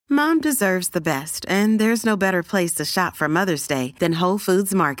Mom deserves the best, and there's no better place to shop for Mother's Day than Whole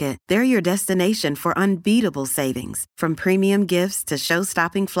Foods Market. They're your destination for unbeatable savings, from premium gifts to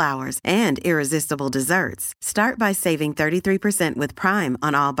show-stopping flowers and irresistible desserts. Start by saving 33% with Prime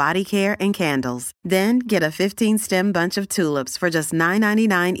on all body care and candles. Then get a 15-stem bunch of tulips for just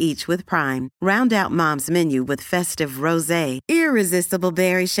 $9.99 each with Prime. Round out Mom's menu with festive rosé, irresistible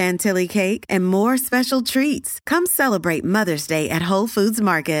berry chantilly cake, and more special treats. Come celebrate Mother's Day at Whole Foods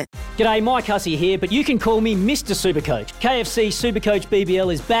Market. G'day, Mike Hussey here, but you can call me Mr. Supercoach. KFC Supercoach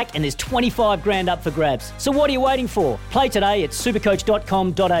BBL is back and there's 25 grand up for grabs. So what are you waiting for? Play today at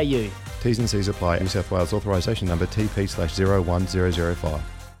supercoach.com.au. T's and C's apply. New South Wales authorisation number TP/01005.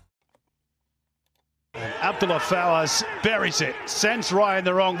 Abdullah Fawaz buries it, sends Ryan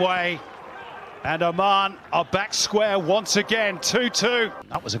the wrong way. And Oman are back square once again, 2-2.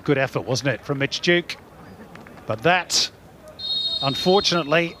 That was a good effort, wasn't it, from Mitch Duke? But that,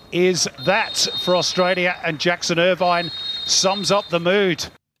 unfortunately, is that for Australia, and Jackson Irvine sums up the mood.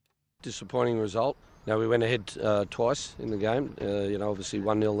 Disappointing result. We went ahead twice in the game, obviously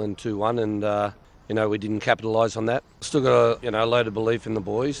 1-0 and 2-1, and, we didn't capitalise on that. Still got a load of belief in the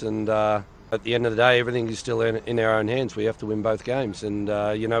boys, and at the end of the day, everything is still in our own hands. We have to win both games. And,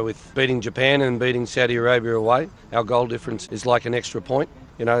 with beating Japan and beating Saudi Arabia away, our goal difference is like an extra point.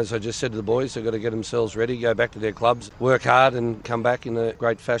 As I just said to the boys, they've got to get themselves ready, go back to their clubs, work hard and come back in a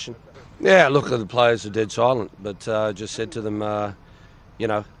great fashion. Yeah, look, the players are dead silent, but I just said to them,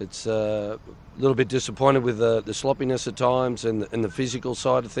 it's a little bit disappointed with the sloppiness at times and the physical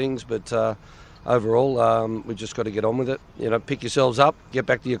side of things, but overall, we've just got to get on with it. Pick yourselves up, get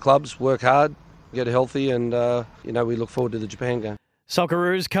back to your clubs, work hard, get healthy, and, we look forward to the Japan game.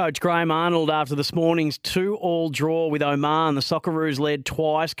 Socceroos coach Graham Arnold after this morning's 2-2 draw with Oman. The Socceroos led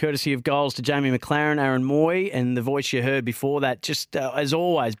twice, courtesy of goals to Jamie McLaren, Aaron Moy, and the voice you heard before that, just as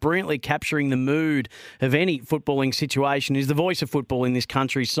always, brilliantly capturing the mood of any footballing situation, is the voice of football in this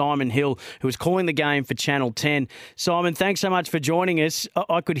country, Simon Hill, who was calling the game for Channel 10. Simon, thanks so much for joining us.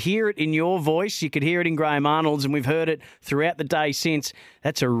 I could hear it in your voice. You could hear it in Graham Arnold's, and we've heard it throughout the day since.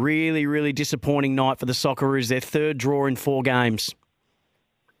 That's a really, really disappointing night for the Socceroos, their third draw in 4 games.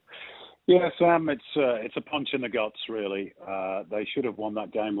 Yeah, Sam, it's a punch in the guts, really. They should have won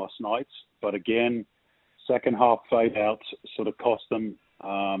that game last night. But again, second half fade-outs sort of cost them,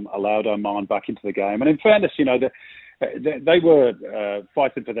 allowed Oman back into the game. And in fairness, they were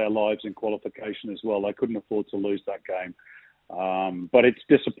fighting for their lives in qualification as well. They couldn't afford to lose that game. But it's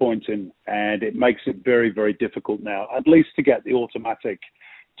disappointing, and it makes it very, very difficult now, at least to get the automatic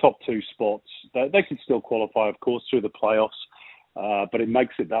top 2 spots. They can still qualify, of course, through the playoffs. But it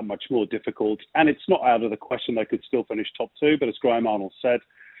makes it that much more difficult. And it's not out of the question they could still finish top 2. But as Graham Arnold said,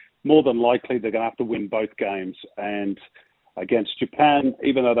 more than likely they're going to have to win both games. And against Japan,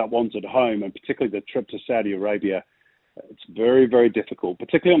 even though that one's at home, and particularly the trip to Saudi Arabia, it's very, very difficult,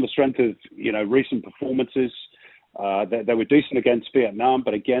 particularly on the strength of, recent performances. They were decent against Vietnam.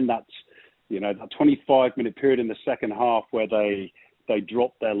 But again, that's, that 25-minute period in the second half where they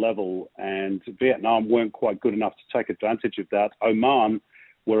dropped their level, and Vietnam weren't quite good enough to take advantage of that. Oman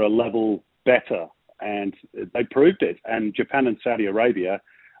were a level better, and they proved it. And Japan and Saudi Arabia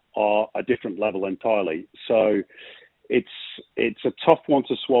are a different level entirely. So it's a tough one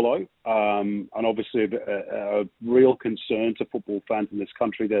to swallow, and obviously a real concern to football fans in this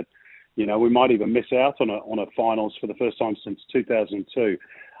country that, we might even miss out on a finals for the first time since 2002.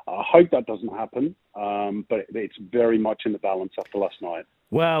 I hope that doesn't happen, but it's very much in the balance after last night.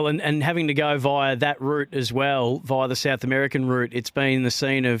 Well, and having to go via that route as well, via the South American route, it's been the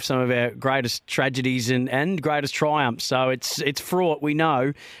scene of some of our greatest tragedies and greatest triumphs. So it's fraught, we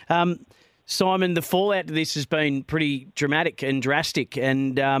know. Simon, the fallout to this has been pretty dramatic and drastic,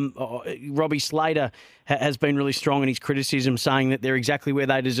 and Robbie Slater has been really strong in his criticism, saying that they're exactly where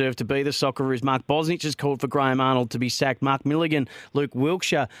they deserve to be, the Socceroos. Mark Bosnich has called for Graham Arnold to be sacked. Mark Milligan, Luke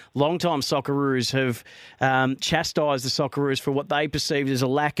Wilkshire, long-time Socceroos, have chastised the Socceroos for what they perceived as a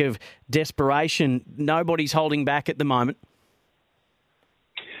lack of desperation. Nobody's holding back at the moment.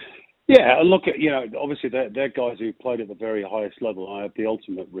 Yeah, look, obviously they're guys who played at the very highest level. I have the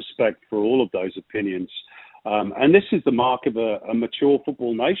ultimate respect for all of those opinions. And this is the mark of a mature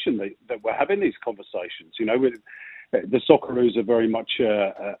football nation that we're having these conversations. The Socceroos are very much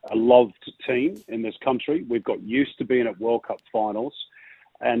a loved team in this country. We've got used to being at World Cup finals,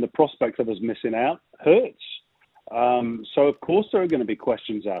 and the prospect of us missing out hurts. So, of course, there are going to be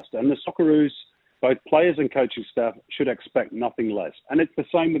questions asked. And the Socceroos, both players and coaching staff, should expect nothing less. And it's the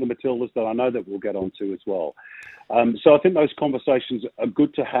same with the Matildas that I know that we'll get onto as well. So I think those conversations are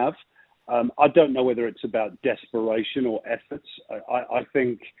good to have. I don't know whether it's about desperation or efforts. I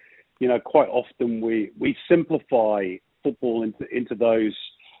think quite often we simplify football into those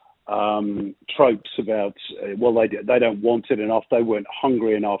tropes about, they don't want it enough, they weren't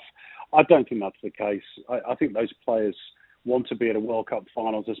hungry enough. I don't think that's the case. I think those players want to be at a World Cup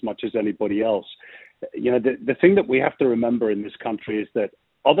finals as much as anybody else. The thing that we have to remember in this country is that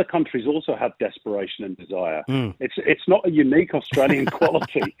other countries also have desperation and desire. It's not a unique Australian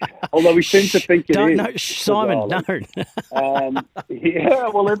quality, although we seem to think it is. No, Simon, don't. I'm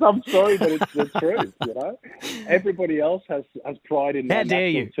sorry, but it's the truth. Everybody else has pride in their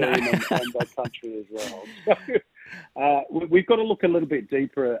national team and their country as well. So we've got to look a little bit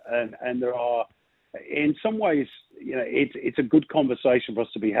deeper, and there are, in some ways, it's a good conversation for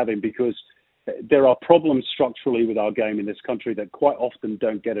us to be having, because there are problems structurally with our game in this country that quite often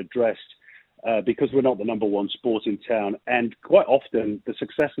don't get addressed because we're not the number one sport in town. And quite often the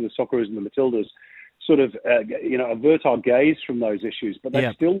success of the Socceroos and the Matildas sort of, avert our gaze from those issues, but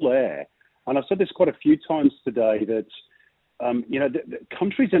they're still there. And I've said this quite a few times today that, the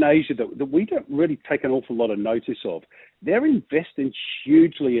countries in Asia that we don't really take an awful lot of notice of, they're investing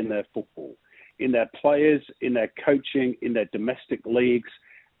hugely in their football, in their players, in their coaching, in their domestic leagues.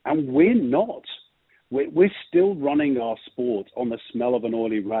 And we're not. We're still running our sport on the smell of an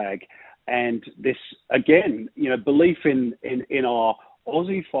oily rag. And this, again, belief in our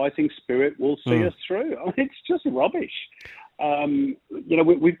Aussie fighting spirit will see us through. It's just rubbish.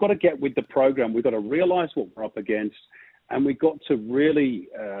 We've got to get with the program. We've got to realise what we're up against. And we've got to really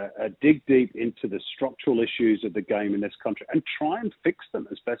dig deep into the structural issues of the game in this country and try and fix them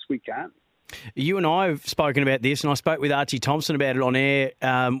as best we can. You and I have spoken about this, and I spoke with Archie Thompson about it on air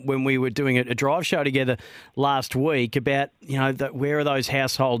when we were doing a drive show together last week about, where are those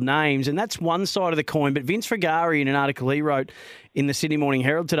household names? And that's one side of the coin. But Vince Fragari, in an article he wrote in the Sydney Morning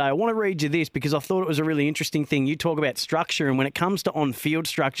Herald today, I want to read you this because I thought it was a really interesting thing. You talk about structure, and when it comes to on-field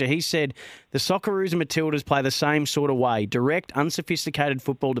structure, he said the Socceroos and Matildas play the same sort of way: direct, unsophisticated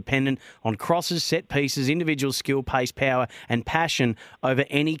football dependent on crosses, set pieces, individual skill, pace, power and passion over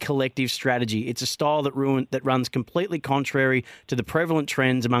any collective strategy. It's a style that runs completely contrary to the prevalent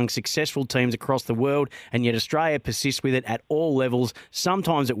trends among successful teams across the world, and yet Australia persists with it at all levels.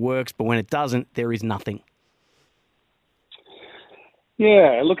 Sometimes it works, but when it doesn't, there is nothing.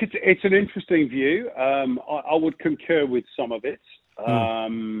 Yeah, look, it's an interesting view. I would concur with some of it,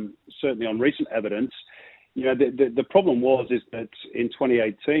 certainly on recent evidence. The problem is that in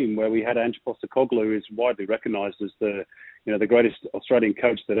 2018, where we had Ange Postecoglou, who is widely recognised as the greatest Australian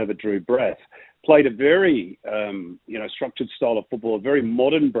coach that ever drew breath, played a very, structured style of football, a very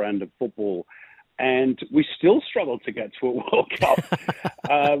modern brand of football, and we still struggle to get to a World Cup.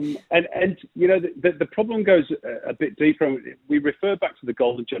 The problem goes a bit deeper. We refer back to the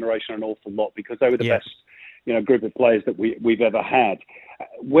Golden Generation an awful lot because they were the best, group of players that we've ever had.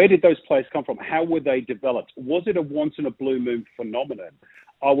 Where did those players come from? How were they developed? Was it a once-in-a-blue-moon phenomenon?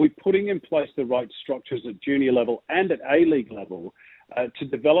 Are we putting in place the right structures at junior level and at A-League level to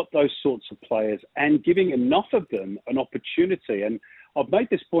develop those sorts of players and giving enough of them an opportunity? And I've made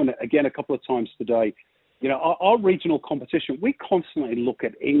this point again a couple of times today. Our regional competition, we constantly look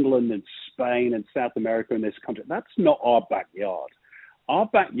at England and Spain and South America in this country. That's not our backyard. Our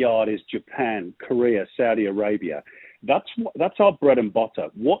backyard is Japan, Korea, Saudi Arabia. That's our bread and butter.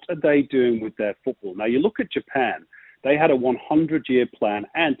 What are they doing with their football? Now, you look at Japan. They had a 100-year plan,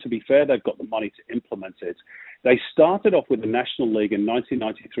 and to be fair, they've got the money to implement it. They started off with the National League in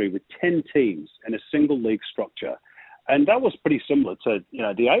 1993 with 10 teams in a single league structure. And that was pretty similar to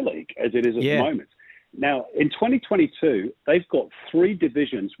the A-League as it is at the moment. Now, in 2022, they've got 3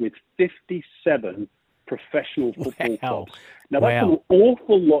 divisions with 57 professional football clubs. Now, that's an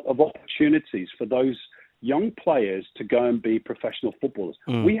awful lot of opportunities for those young players to go and be professional footballers.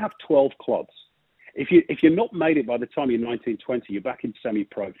 We have 12 clubs. If you're not made it by the time you're 19, 20, you're back in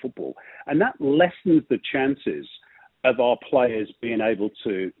semi-pro football. And that lessens the chances of our players being able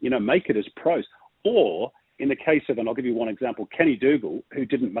to, make it as pros. Or, in the case of, and I'll give you one example, Kenny Dougal, who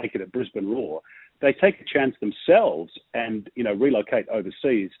didn't make it at Brisbane Roar, they take a chance themselves and, relocate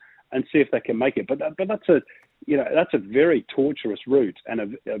overseas and see if they can make it. But that's a very torturous route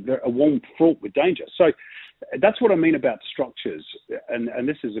and a one fraught with danger. So that's what I mean about structures. And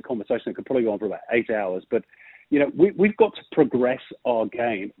this is a conversation that could probably go on for about 8 hours. But, we've got to progress our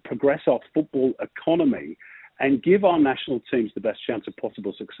game, progress our football economy, and give our national teams the best chance of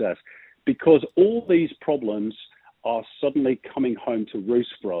possible success. Because all these problems are suddenly coming home to roost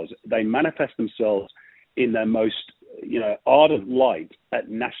for us. They manifest themselves in their most, ardent light at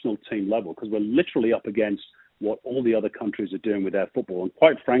national team level, because we're literally up against what all the other countries are doing with their football. And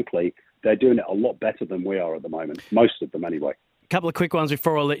quite frankly, they're doing it a lot better than we are at the moment, most of them anyway. couple of quick ones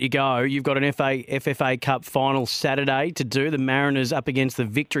before I let you go. You've got an FFA Cup final Saturday to do, the Mariners up against the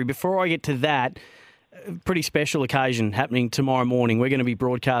Victory. Before I get to that, a pretty special occasion happening tomorrow morning. We're going to be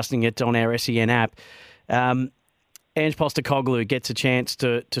broadcasting it on our SEN app. Ange Postecoglou gets a chance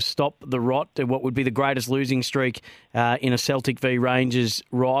to stop the rot of what would be the greatest losing streak in a Celtic v Rangers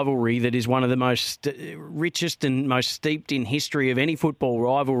rivalry that is one of the most richest and most steeped in history of any football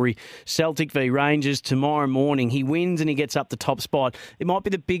rivalry. Celtic v Rangers tomorrow morning. He wins and he gets up the top spot. It might be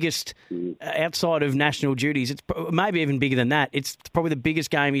the biggest outside of national duties. It's maybe even bigger than that. It's probably the biggest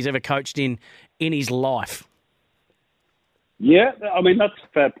game he's ever coached in his life. Yeah, I mean, that's a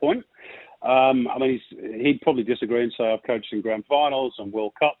fair point. He'd probably disagree and say I've coached in grand finals and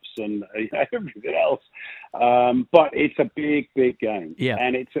World Cups and everything else. But it's a big, big game. Yeah.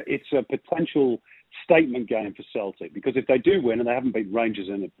 And it's a potential statement game for Celtic, because if they do win, and they haven't beaten Rangers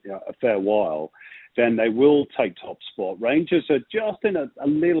in a fair while, then they will take top spot. Rangers are just in a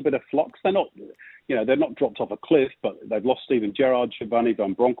little bit of flux. They're not, they're not dropped off a cliff, but they've lost Steven Gerrard. Giovanni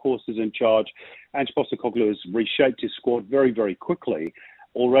Van Bronckhorst is in charge. Ange Postecoglou has reshaped his squad very, very quickly.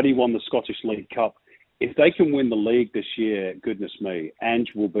 Already won the Scottish League Cup. If they can win the league this year, goodness me, Ange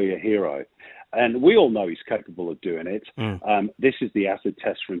will be a hero. And we all know he's capable of doing it. This is the acid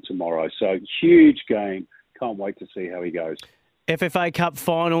test for him tomorrow. So huge game. Can't wait to see how he goes. FFA Cup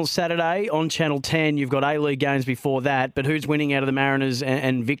final Saturday on Channel 10. You've got A-League games before that, but who's winning out of the Mariners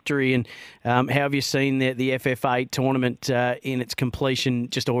and Victory? And how have you seen the FFA tournament in its completion,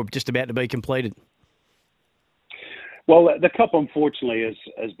 just about to be completed? Well, the Cup, unfortunately,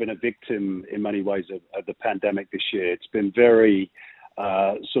 has been a victim in many ways of the pandemic this year. It's been very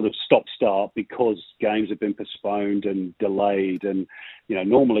sort of stop-start because games have been postponed and delayed. And,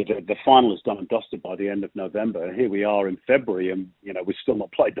 normally the final is done and dusted by the end of November. And here we are in February and, we've still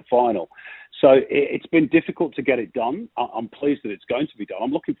not played the final. So it's been difficult to get it done. I'm pleased that it's going to be done.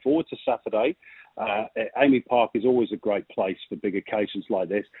 I'm looking forward to Saturday. Amy Park is always a great place for big occasions like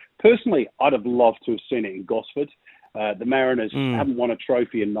this. Personally, I'd have loved to have seen it in Gosford. The Mariners haven't won a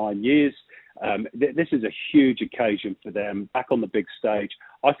trophy in 9 years. This is a huge occasion for them, back on the big stage.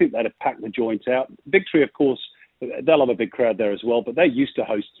 I think they'd have packed the joint out. Victory, of course, they'll have a big crowd there as well, but they're used to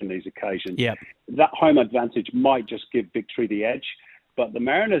hosting these occasions. Yep. That home advantage might just give Victory the edge. But the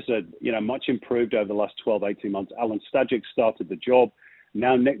Mariners are, much improved over the last 12, 18 months. Alan Stajic started the job.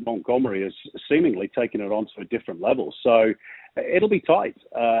 Now Nick Montgomery has seemingly taken it on to a different level. So it'll be tight.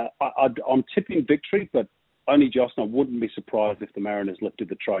 I'm tipping Victory, but only just. I wouldn't be surprised if the Mariners lifted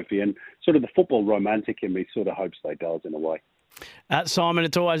the trophy, and sort of the football romantic in me sort of hopes they does in a way. Simon,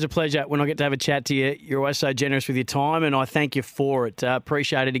 it's always a pleasure when I get to have a chat to you. You're always so generous with your time, and I thank you for it.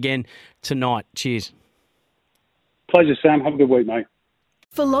 Appreciate it again tonight. Cheers. Pleasure, Sam. Have a good week, mate.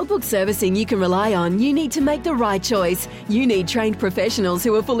 For logbook servicing you can rely on, you need to make the right choice. You need trained professionals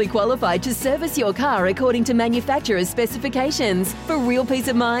who are fully qualified to service your car according to manufacturer's specifications. For real peace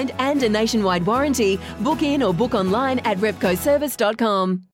of mind and a nationwide warranty, book in or book online at repcoservice.com.